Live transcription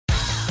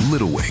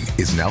Little Wing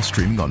is now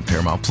streaming on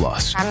Paramount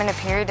Plus. I'm in a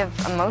period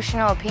of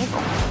emotional upheaval.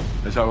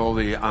 Is that all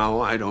the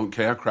I don't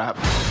care crap?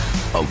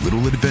 A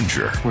little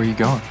adventure. Where are you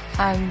going?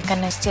 I'm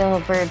gonna steal a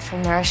bird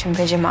from the Russian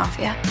pigeon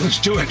mafia. Let's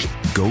do it.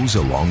 Goes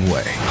a long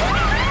way.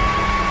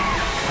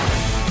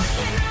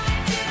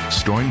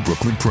 Starring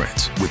Brooklyn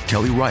Prince with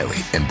Kelly Riley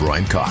and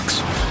Brian Cox.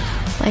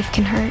 Life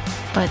can hurt,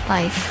 but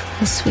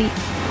life is sweet.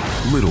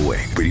 Little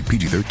Wing, rated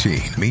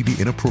PG-13, may be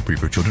inappropriate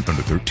for children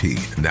under 13.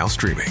 Now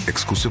streaming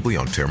exclusively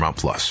on Paramount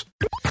Plus.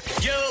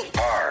 You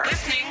are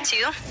listening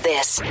to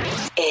This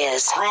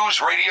is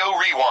Cruise Radio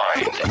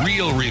Rewind.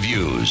 Real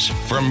reviews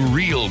from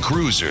real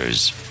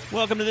cruisers.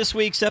 Welcome to this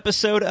week's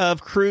episode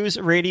of Cruise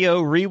Radio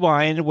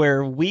Rewind,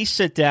 where we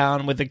sit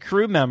down with a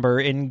crew member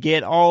and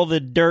get all the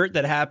dirt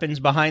that happens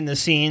behind the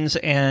scenes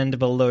and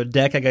below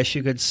deck, I guess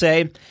you could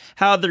say,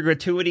 how the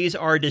gratuities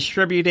are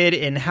distributed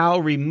and how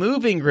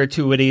removing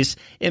gratuities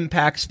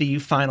impacts the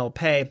final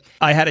pay.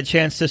 I had a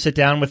chance to sit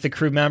down with the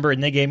crew member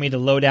and they gave me the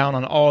lowdown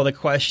on all the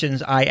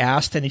questions I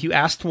asked. And if you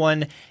asked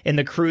one in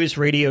the Cruise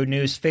Radio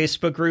News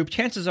Facebook group,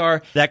 chances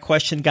are that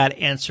question got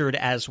answered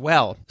as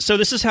well. So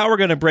this is how we're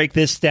going to break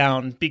this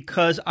down,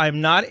 because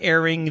I'm not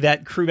airing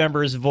that crew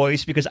member's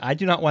voice because I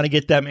do not want to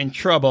get them in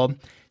trouble.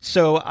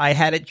 So I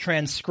had it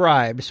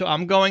transcribed. So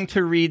I'm going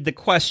to read the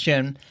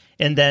question,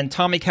 and then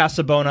Tommy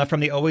Casabona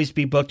from the Always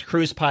Be Booked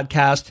Cruise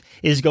podcast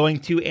is going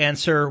to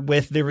answer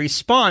with the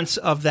response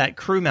of that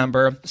crew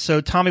member.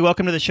 So Tommy,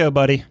 welcome to the show,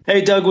 buddy.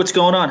 Hey, Doug, what's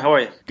going on? How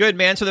are you? Good,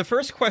 man. So the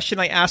first question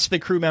I asked the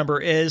crew member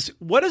is,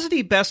 what is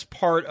the best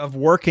part of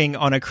working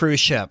on a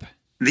cruise ship?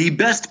 The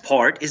best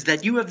part is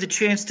that you have the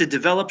chance to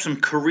develop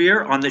some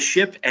career on the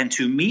ship and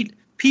to meet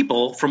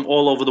people from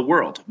all over the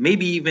world,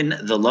 maybe even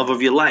the love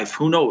of your life.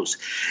 Who knows?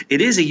 It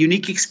is a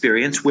unique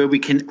experience where we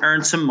can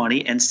earn some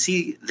money and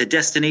see the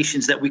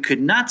destinations that we could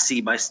not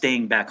see by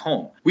staying back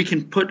home. We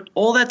can put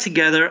all that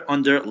together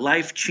under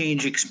life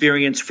change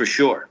experience for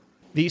sure.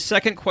 The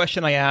second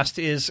question I asked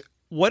is,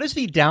 what is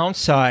the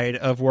downside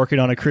of working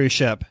on a cruise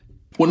ship?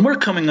 When we're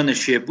coming on the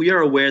ship, we are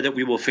aware that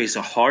we will face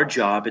a hard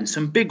job and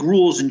some big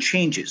rules and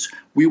changes.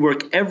 We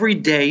work every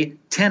day,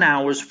 10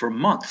 hours for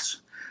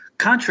months.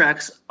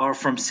 Contracts are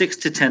from 6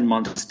 to 10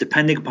 months,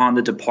 depending upon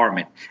the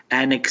department.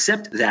 And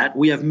except that,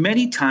 we have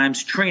many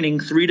times training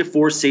 3 to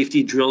 4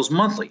 safety drills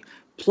monthly,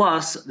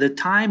 plus the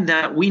time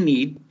that we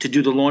need to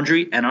do the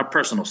laundry and our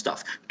personal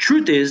stuff.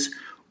 Truth is,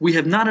 we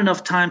have not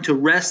enough time to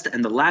rest,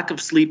 and the lack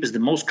of sleep is the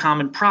most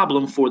common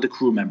problem for the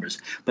crew members.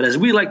 But as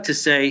we like to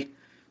say,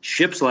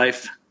 ship's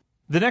life.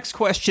 The next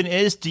question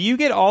is, do you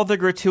get all the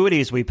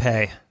gratuities we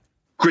pay?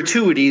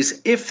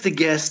 Gratuities, if the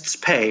guests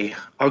pay,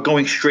 are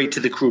going straight to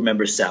the crew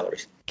members'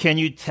 salaries. Can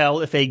you tell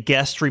if a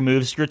guest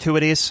removes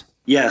gratuities?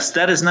 Yes,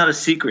 that is not a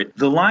secret.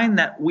 The line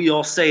that we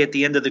all say at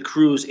the end of the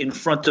cruise in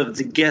front of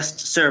the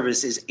guest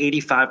service is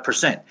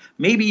 85%,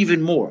 maybe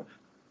even more.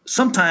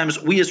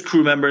 Sometimes we as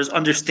crew members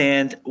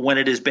understand when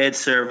it is bad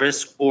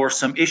service or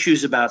some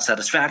issues about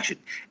satisfaction.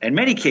 In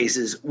many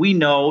cases, we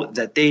know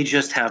that they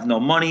just have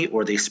no money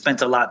or they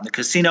spent a lot in the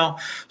casino,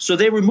 so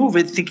they remove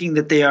it thinking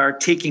that they are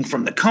taking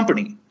from the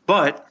company.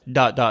 But... ...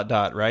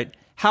 right?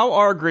 How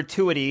are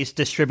gratuities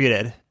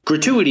distributed?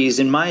 Gratuities,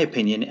 in my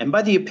opinion, and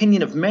by the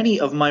opinion of many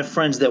of my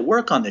friends that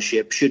work on the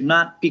ship, should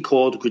not be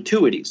called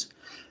gratuities.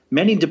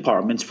 Many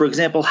departments, for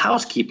example,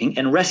 housekeeping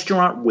and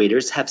restaurant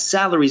waiters, have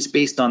salaries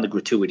based on the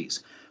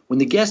gratuities. When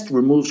the guest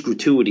removes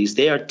gratuities,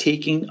 they are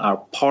taking our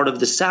part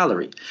of the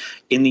salary.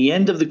 In the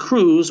end of the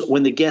cruise,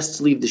 when the guests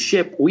leave the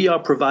ship, we are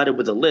provided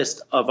with a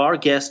list of our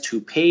guests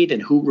who paid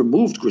and who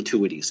removed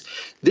gratuities.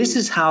 This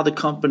is how the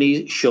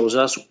company shows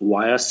us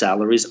why our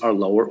salaries are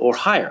lower or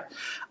higher.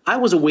 I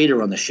was a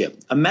waiter on the ship.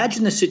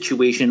 Imagine the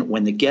situation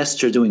when the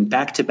guests are doing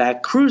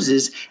back-to-back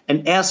cruises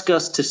and ask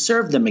us to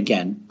serve them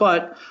again,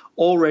 but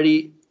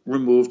already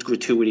removed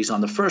gratuities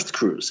on the first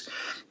cruise.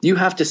 You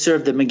have to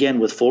serve them again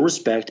with full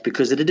respect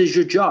because it is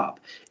your job,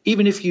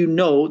 even if you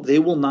know they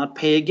will not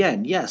pay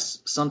again.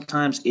 Yes,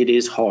 sometimes it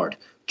is hard.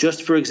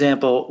 Just for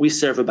example, we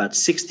serve about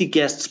 60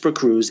 guests per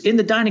cruise in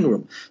the dining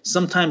room.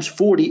 Sometimes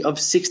 40 of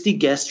 60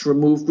 guests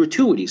remove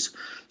gratuities.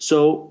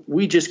 So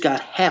we just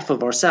got half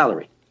of our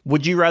salary.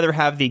 Would you rather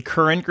have the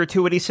current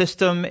gratuity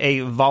system,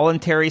 a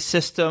voluntary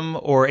system,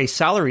 or a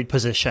salaried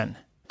position?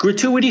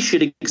 Gratuity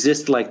should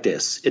exist like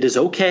this. It is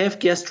okay if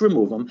guests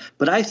remove them,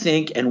 but I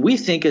think, and we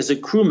think as a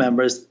crew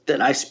members, that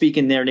I speak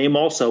in their name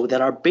also, that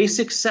our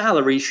basic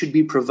salary should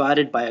be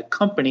provided by a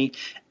company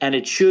and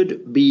it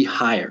should be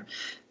higher.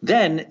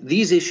 Then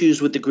these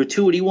issues with the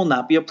gratuity will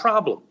not be a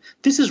problem.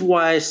 This is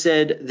why I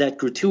said that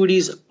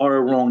gratuities are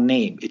a wrong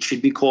name. It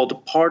should be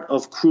called part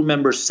of crew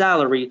member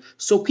salary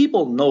so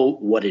people know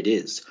what it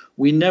is.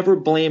 We never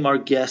blame our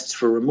guests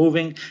for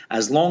removing.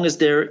 As long as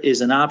there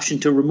is an option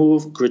to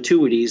remove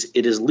gratuities,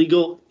 it is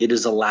legal, it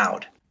is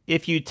allowed.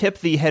 If you tip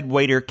the head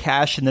waiter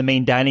cash in the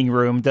main dining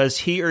room, does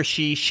he or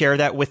she share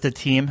that with the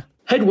team?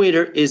 Head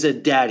waiter is a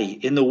daddy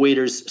in the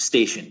waiter's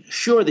station.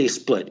 Sure, they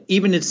split.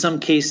 Even in some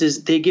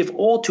cases, they give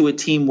all to a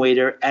team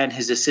waiter and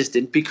his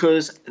assistant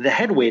because the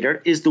head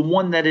waiter is the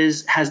one that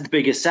has the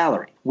biggest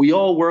salary. We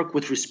all work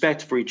with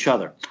respect for each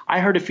other.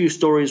 I heard a few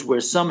stories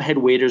where some head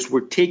waiters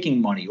were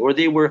taking money or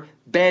they were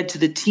bad to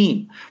the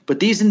team, but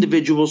these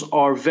individuals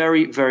are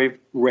very, very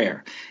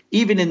rare.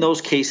 Even in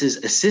those cases,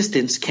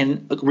 assistants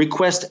can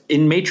request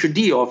in maitre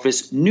d'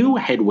 office new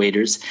head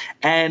waiters,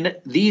 and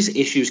these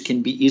issues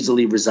can be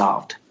easily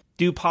resolved.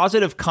 Do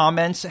positive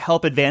comments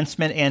help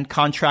advancement and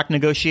contract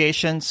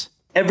negotiations?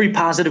 Every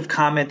positive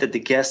comment that the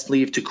guests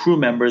leave to crew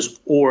members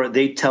or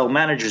they tell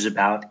managers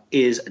about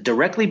is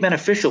directly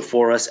beneficial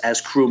for us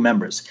as crew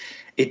members.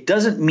 It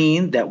doesn't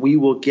mean that we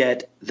will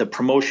get the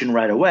promotion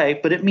right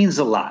away, but it means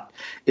a lot.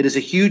 It is a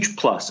huge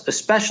plus,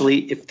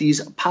 especially if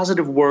these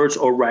positive words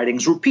or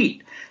writings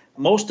repeat.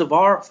 Most of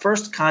our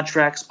first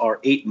contracts are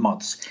 8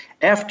 months.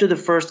 After the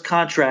first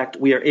contract,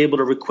 we are able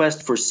to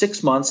request for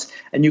 6 months,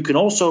 and you can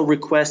also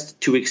request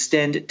to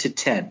extend to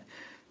 10.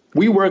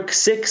 We work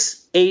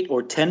 6, 8,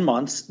 or 10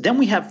 months. Then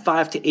we have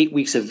 5 to 8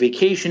 weeks of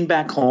vacation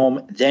back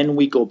home. Then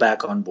we go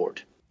back on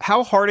board.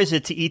 How hard is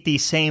it to eat the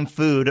same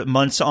food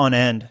months on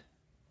end?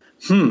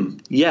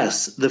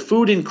 Yes, the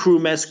food in crew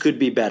mess could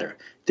be better.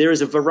 There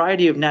is a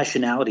variety of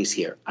nationalities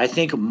here, I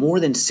think more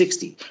than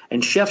 60,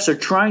 and chefs are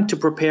trying to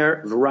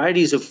prepare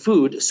varieties of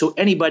food so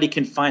anybody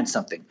can find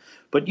something.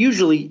 But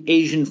usually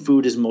Asian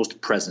food is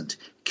most present.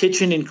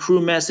 Kitchen and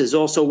crew mess is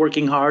also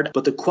working hard,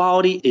 but the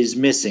quality is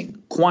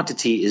missing.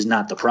 Quantity is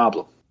not the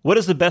problem. What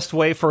is the best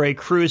way for a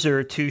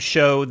cruiser to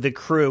show the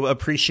crew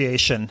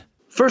appreciation?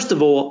 First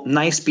of all,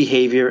 nice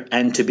behavior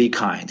and to be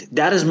kind.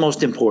 That is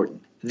most important.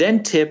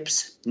 Then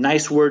tips,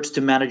 nice words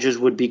to managers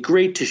would be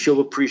great to show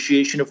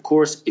appreciation, of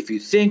course, if you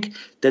think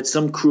that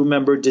some crew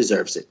member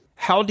deserves it.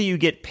 How do you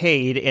get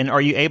paid, and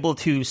are you able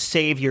to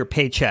save your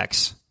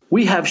paychecks?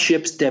 We have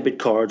ship's debit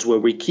cards where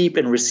we keep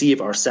and receive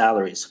our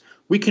salaries.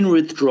 We can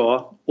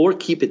withdraw or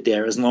keep it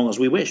there as long as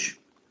we wish.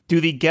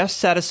 Do the guest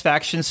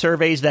satisfaction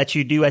surveys that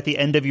you do at the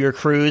end of your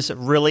cruise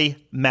really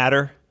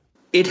matter?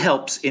 It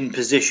helps in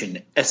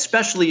position,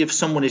 especially if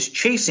someone is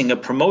chasing a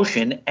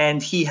promotion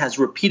and he has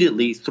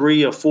repeatedly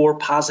 3 or 4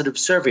 positive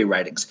survey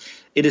writings.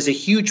 It is a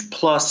huge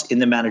plus in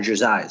the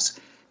manager's eyes.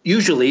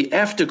 Usually,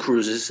 after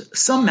cruises,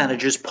 some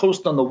managers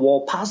post on the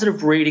wall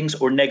positive ratings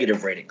or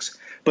negative ratings.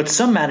 But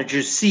some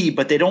managers see,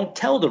 but they don't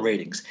tell the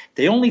ratings.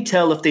 They only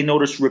tell if they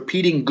notice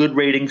repeating good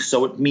ratings,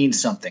 so it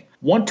means something.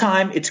 One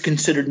time, it's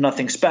considered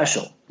nothing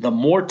special. The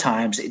more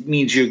times, it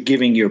means you're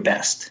giving your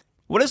best.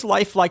 What is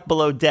life like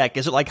below deck?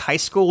 Is it like high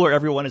school where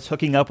everyone is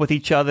hooking up with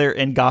each other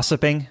and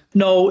gossiping?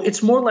 No,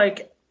 it's more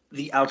like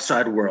the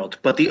outside world.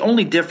 But the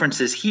only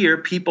difference is here,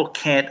 people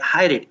can't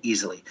hide it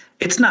easily.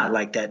 It's not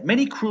like that.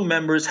 Many crew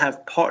members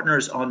have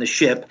partners on the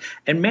ship,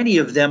 and many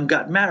of them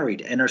got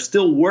married and are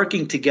still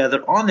working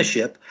together on the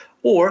ship,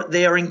 or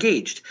they are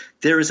engaged.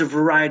 There is a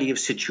variety of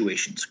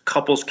situations.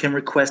 Couples can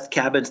request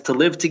cabins to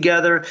live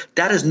together.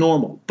 That is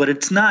normal, but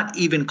it's not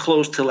even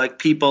close to like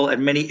people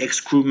and many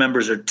ex-crew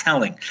members are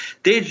telling.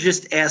 They're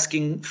just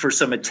asking for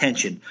some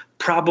attention,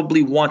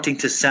 probably wanting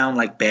to sound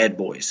like bad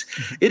boys.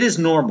 It is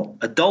normal.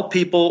 Adult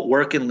people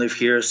work and live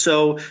here,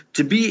 so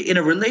to be in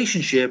a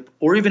relationship,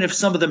 or even if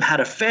some of them had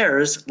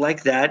affairs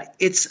like that,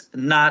 it's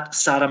not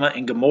Sodom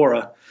and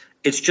Gomorrah.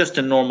 It's just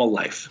a normal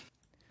life.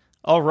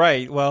 All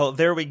right. Well,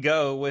 there we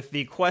go with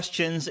the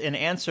questions and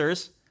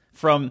answers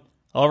from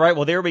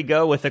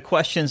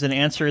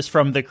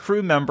the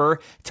crew member.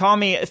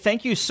 Tommy,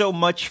 thank you so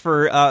much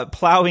for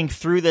plowing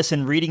through this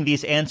and reading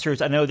these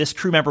answers. I know this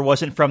crew member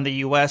wasn't from the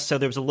U.S., so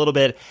there was a little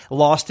bit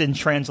lost in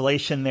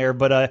translation there,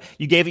 but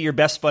you gave it your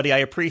best, buddy. I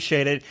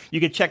appreciate it.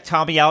 You can check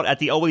Tommy out at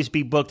the Always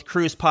Be Booked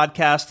Cruise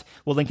podcast.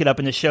 We'll link it up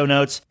in the show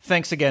notes.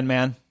 Thanks again,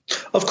 man.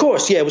 Of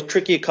course, yeah, it was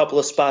tricky a couple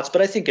of spots,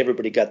 but I think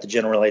everybody got the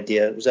general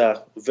idea. It was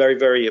very,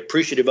 very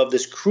appreciative of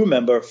this crew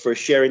member for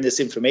sharing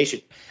this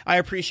information. I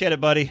appreciate it,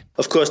 buddy.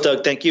 Of course,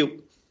 Doug. Thank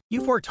you.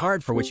 You've worked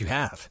hard for what you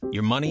have.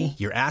 Your money,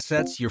 your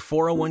assets, your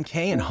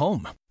 401k, and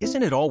home.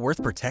 Isn't it all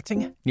worth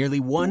protecting? Nearly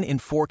 1 in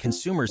 4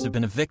 consumers have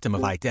been a victim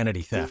of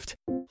identity theft.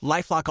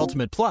 LifeLock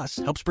Ultimate Plus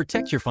helps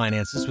protect your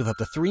finances with up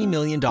to $3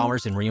 million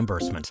in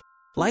reimbursement.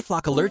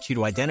 LifeLock alerts you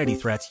to identity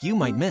threats you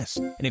might miss.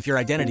 And if your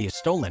identity is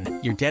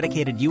stolen, your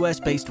dedicated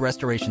U.S.-based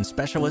restoration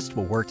specialist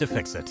will work to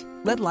fix it.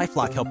 Let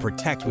LifeLock help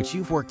protect what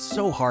you've worked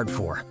so hard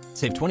for.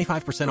 Save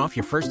 25% off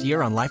your first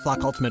year on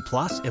LifeLock Ultimate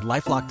Plus at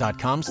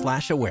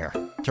LifeLock.com/aware.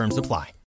 Terms apply.